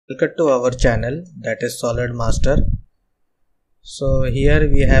Welcome to our channel, that is Solid Master. So here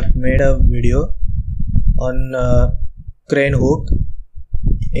we have made a video on crane hook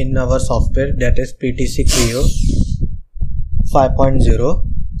in our software, that is PTC Creo 5.0.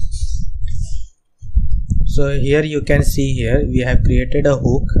 So here you can see, here we have created a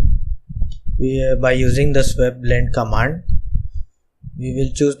hook. By using the sweep blend command, we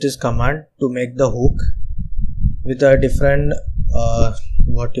will choose this command to make the hook with a different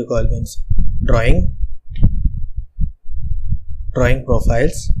drawing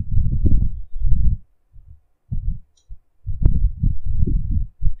profiles.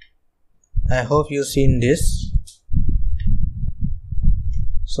 I hope you seen this.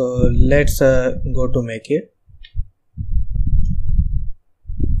 So let's go to make it.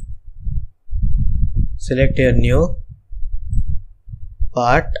 Select your new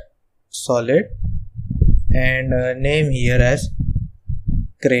part, solid, and name here as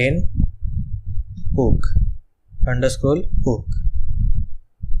crane hook underscore hook.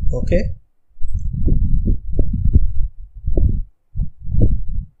 Okay.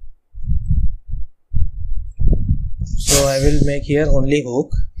 So I will make here only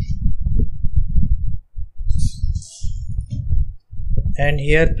hook, and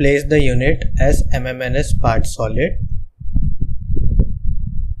here place the unit as MMNS part solid.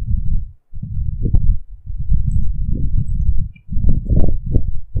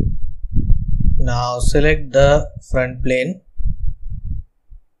 Now select the front plane,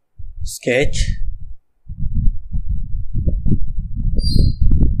 sketch,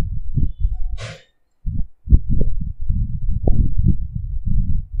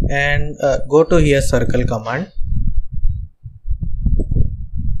 and go to here circle command.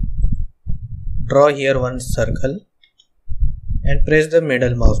 Draw here one circle and press the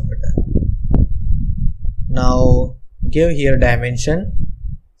middle mouse button. Now give here dimension.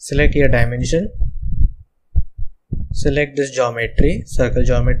 Select here dimension, select this geometry, circle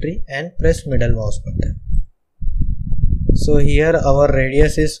geometry, and press middle mouse button. So here our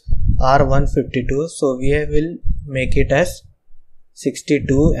radius is R152, so we will make it as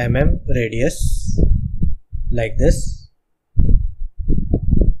 62 mm radius, like this.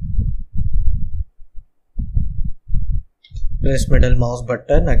 Press middle mouse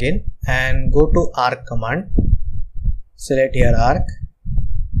button again and go to arc command. Select here arc.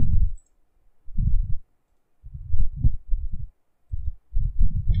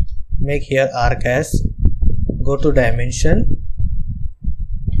 Make here arc as, go to dimension,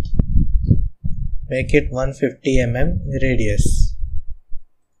 make it 150 mm radius.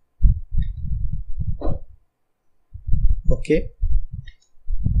 Okay.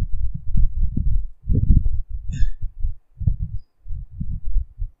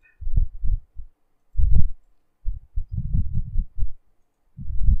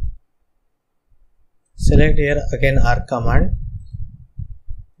 Select here again arc command.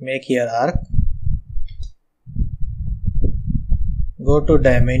 Make here arc, go to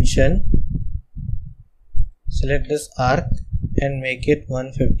dimension, select this arc and make it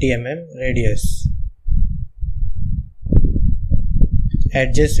 150 mm radius.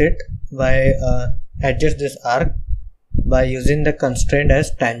 Adjust this arc by using the constraint as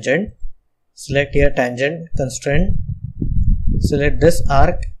tangent. Select here tangent constraint, select this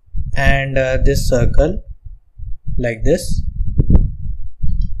arc and this circle, like this.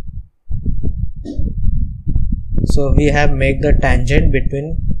 So we have made the tangent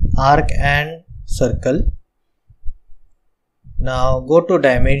between arc and circle. Now go to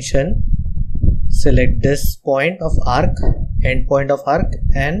dimension, select this point of arc, end point of arc,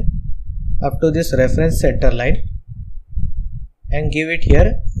 and up to this reference center line, and give it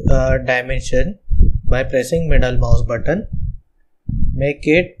here dimension by pressing middle mouse button. Make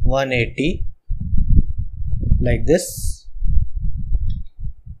it 180, like this.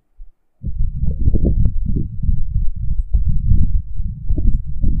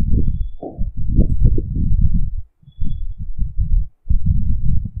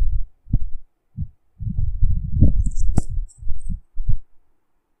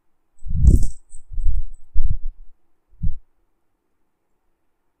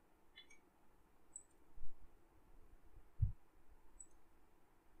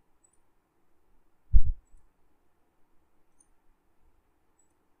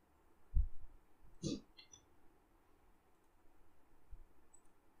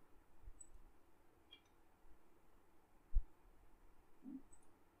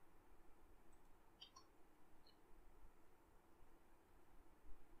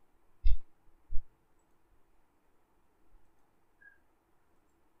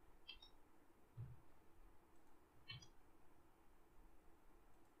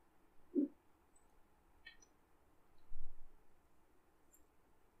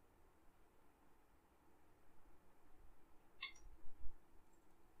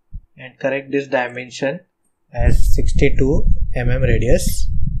 and correct this dimension as 62 mm radius.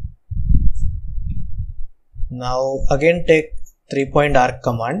 Now again take 3-point arc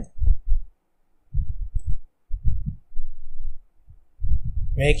command.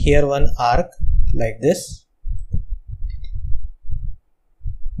 Make here one arc like this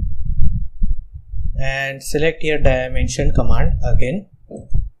and select here dimension command again.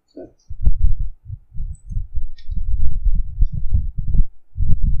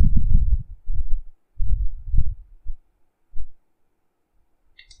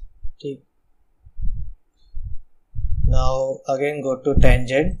 Now again go to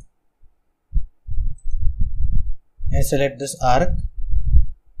tangent and select this arc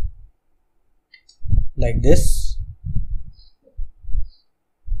like this.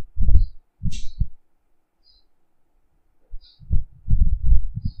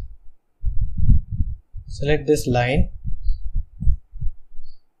 Select this line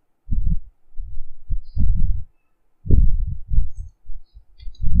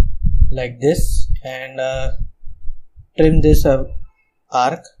like this and trim this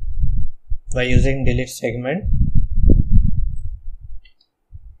arc by using delete segment.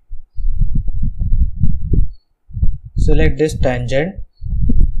 Select this tangent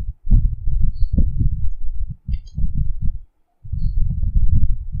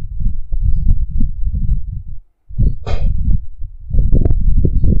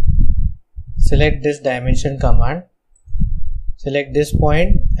select this dimension command, select this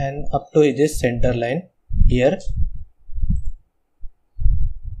point and up to this center line here.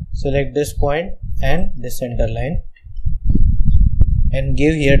 Select this point and this center line and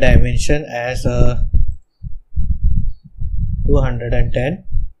give here dimension as 210.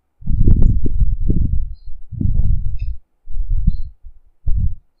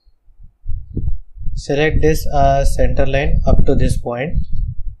 Select this center line up to this point.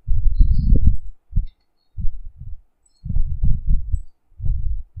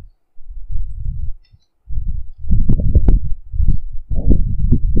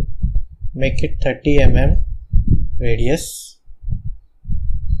 Make it 30 mm radius.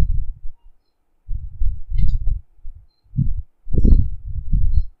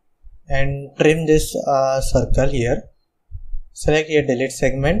 And trim this circle here. Select here delete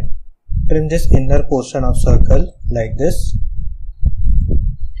segment. Trim this inner portion of circle like this.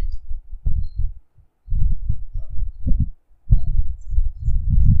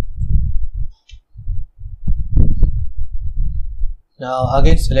 Now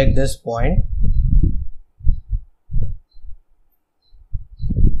again select this point.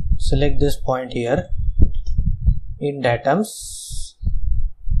 Select this point here in datums.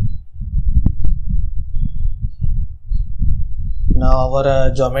 Now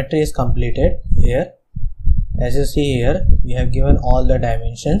our geometry is completed here. As you see here, we have given all the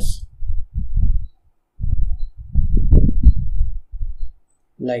dimensions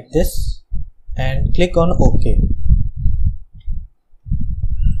like this and click on OK.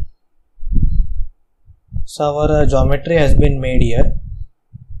 So our geometry has been made here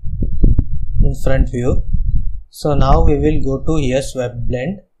in front view. So now we will go to here swept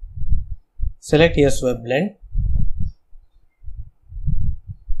blend. Select here swept blend.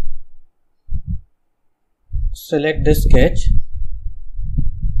 Select this sketch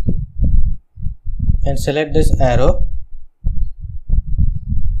and select this arrow.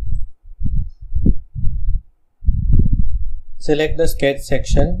 Select the sketch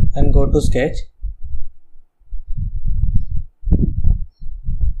section and go to sketch.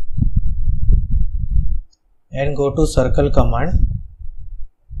 And go to circle command.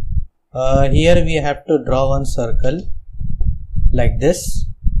 Here we have to draw one circle like this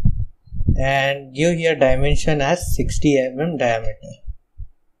and give here dimension as 60 mm diameter.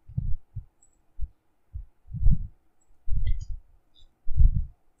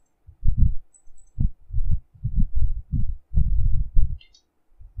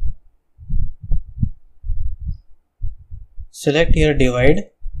 Select here divide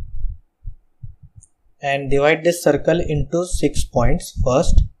and divide this circle into 6 points.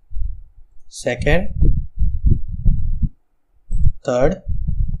 First, second, third,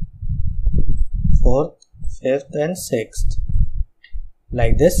 fourth, fifth and sixth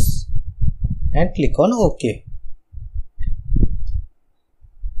like this and click on OK.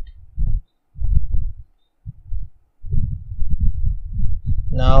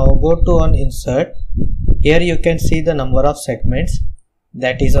 Now go to on insert. Here you can see the number of segments,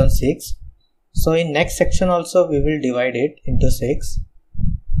 that is on 6. So in next section also we will divide it into 6.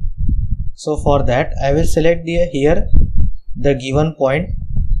 So for that I will select here the given point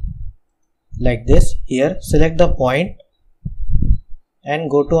like this. Here select the point and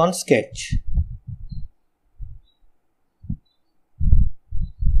go to on sketch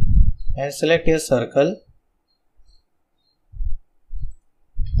and select your circle.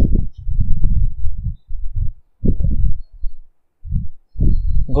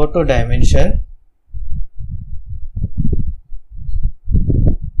 Go to dimension,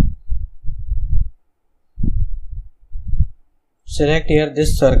 select here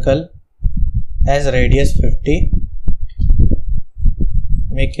this circle as radius 50,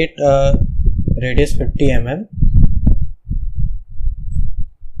 make it radius 50 mm.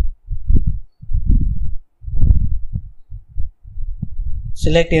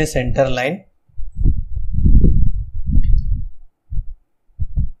 Select your center line,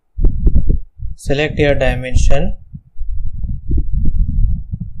 select your dimension,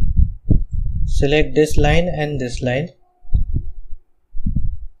 select this line and this line.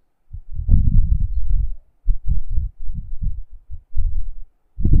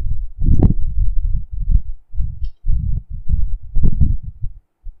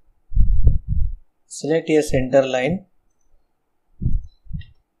 Select your center line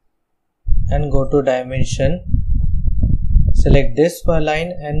and go to dimension, select this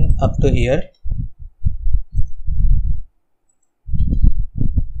line and up to here,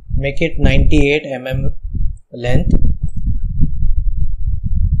 make it 98 mm length.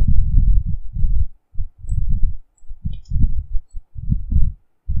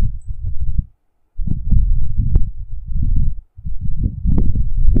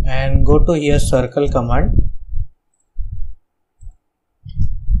 And go to here circle command,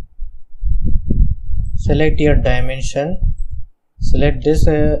 select your dimension, select this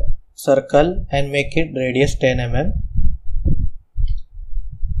circle and make it radius 10 mm.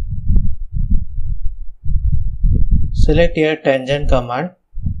 Select your tangent command,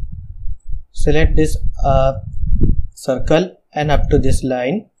 select this circle and up to this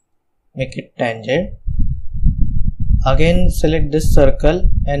line, make it tangent. Again select this circle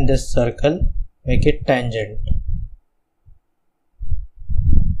and this circle, make it tangent.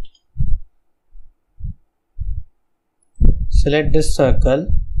 Select this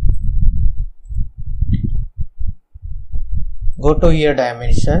circle, go to here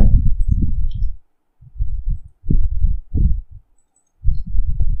dimension,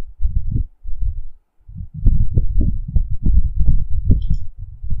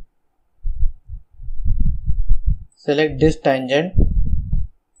 select this tangent,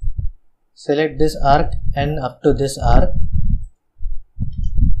 select this arc and up to this arc.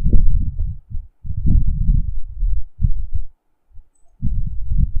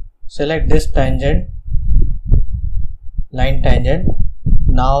 Select this tangent, line tangent.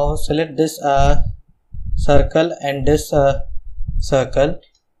 Now select this circle and this circle.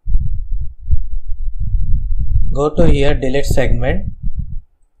 Go to here delete segment.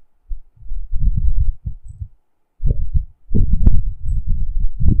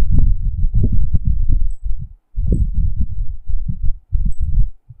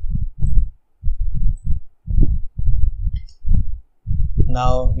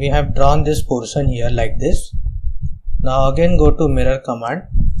 Now we have drawn this portion here like this. Now again go to mirror command.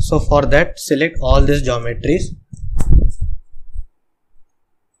 So for that select all these geometries.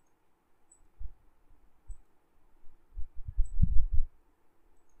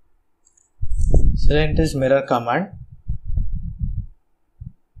 Select this mirror command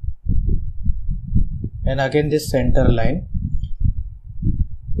and again this center line.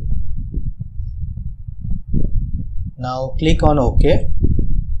 Now click on OK.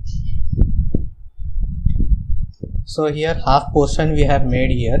 So here half portion we have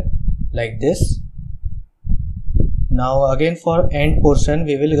made here like this. Now again for end portion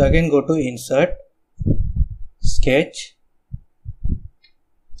we will again go to insert, sketch,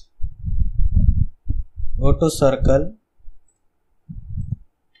 go to circle,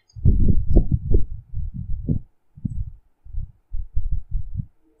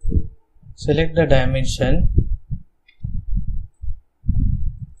 select the dimension,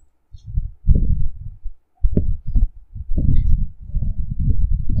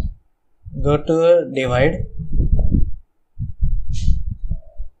 go to divide,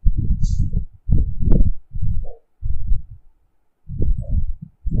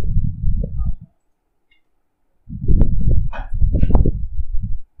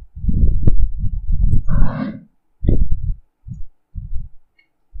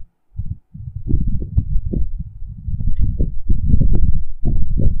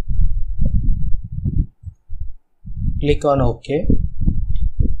 click on OK.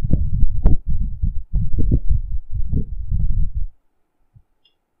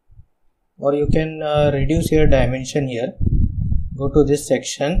 Or you can reduce your dimension here. go to this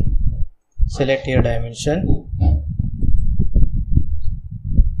section, select here dimension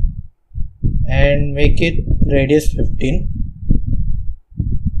and make it radius 15.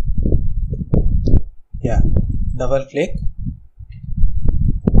 Yeah, double click.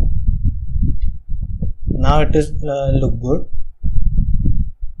 Now it is look good.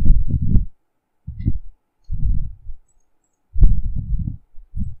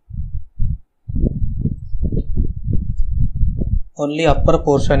 Only upper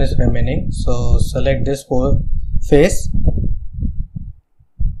portion is remaining, so select this face.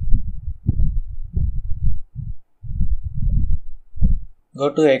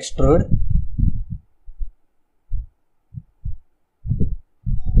 Go to extrude.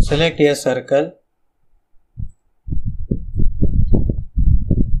 Select a circle.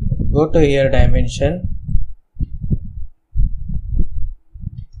 Go to here dimension.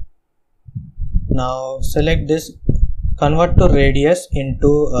 Now select this, convert to radius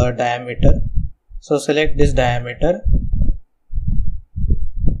into diameter. So select this diameter,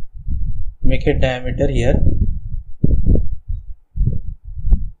 make it diameter here.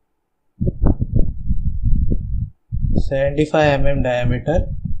 $75 diameter.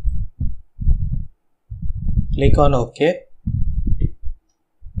 Click on OK.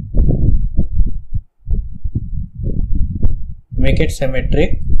 Make it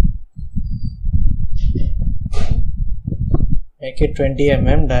symmetric. Make it 20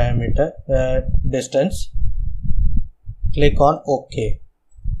 mm diameter distance. Click on OK.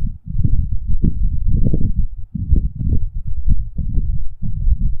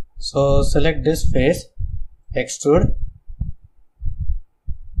 So select this face, extrude.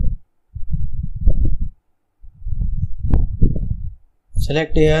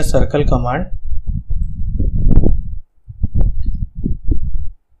 Select a circle command.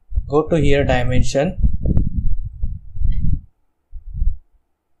 Go to here dimension.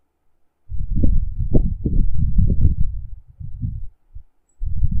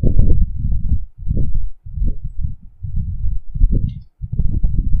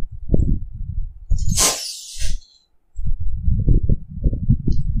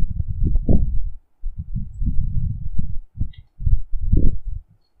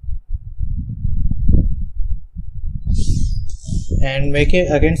 And make it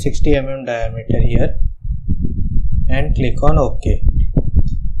again 60 mm diameter here and click on OK.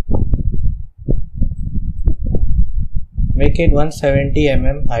 Make it 170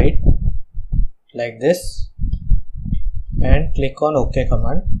 mm height like this and click on OK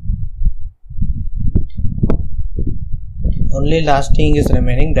command. Only last thing is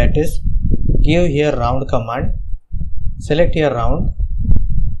remaining, that is give here round command. Select here round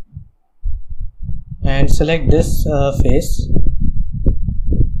and select this face.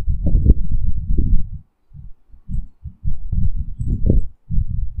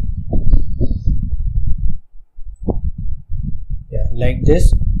 Like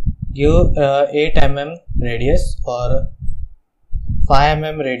this, give 8 mm radius or 5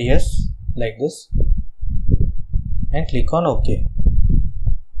 mm radius like this and click on OK.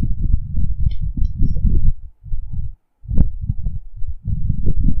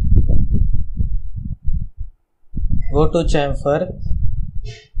 Go to chamfer,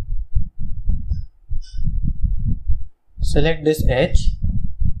 select this edge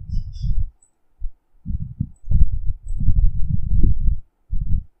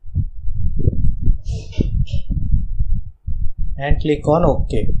and click on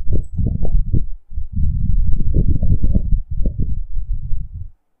OK.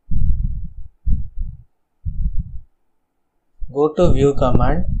 Go to view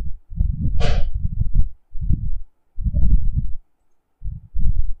command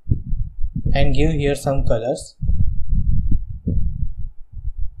and give here some colors.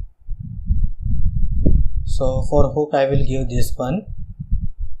 So for hook I will give this one.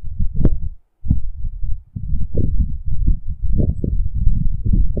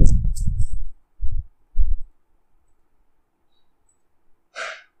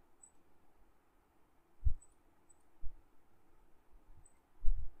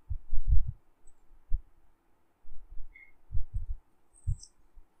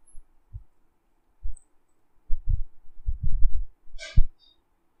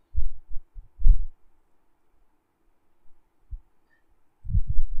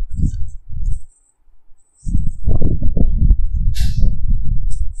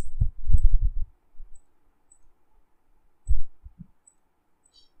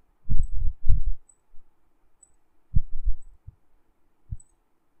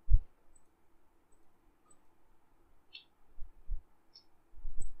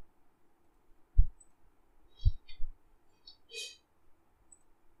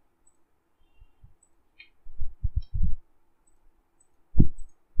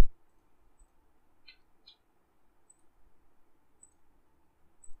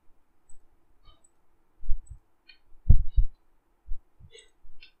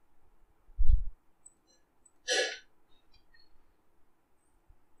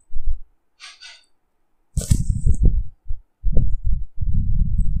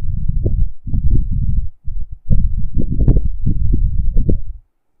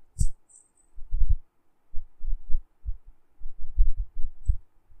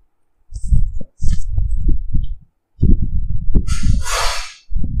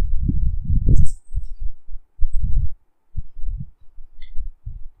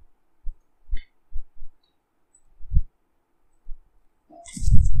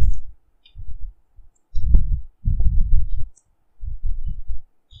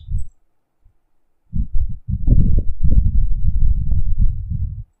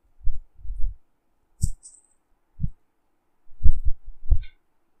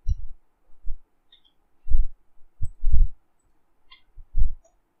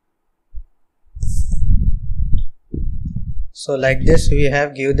 So like this we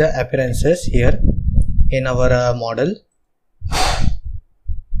have give the appearances here in our model,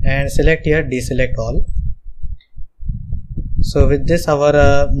 and select here deselect all. So with this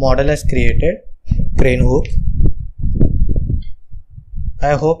our model is created, crane hook.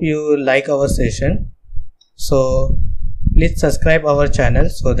 I hope you like our session. So please subscribe our channel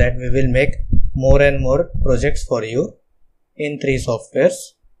so that we will make more and more projects for you in 3 softwares.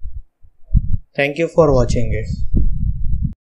 Thank you for watching it.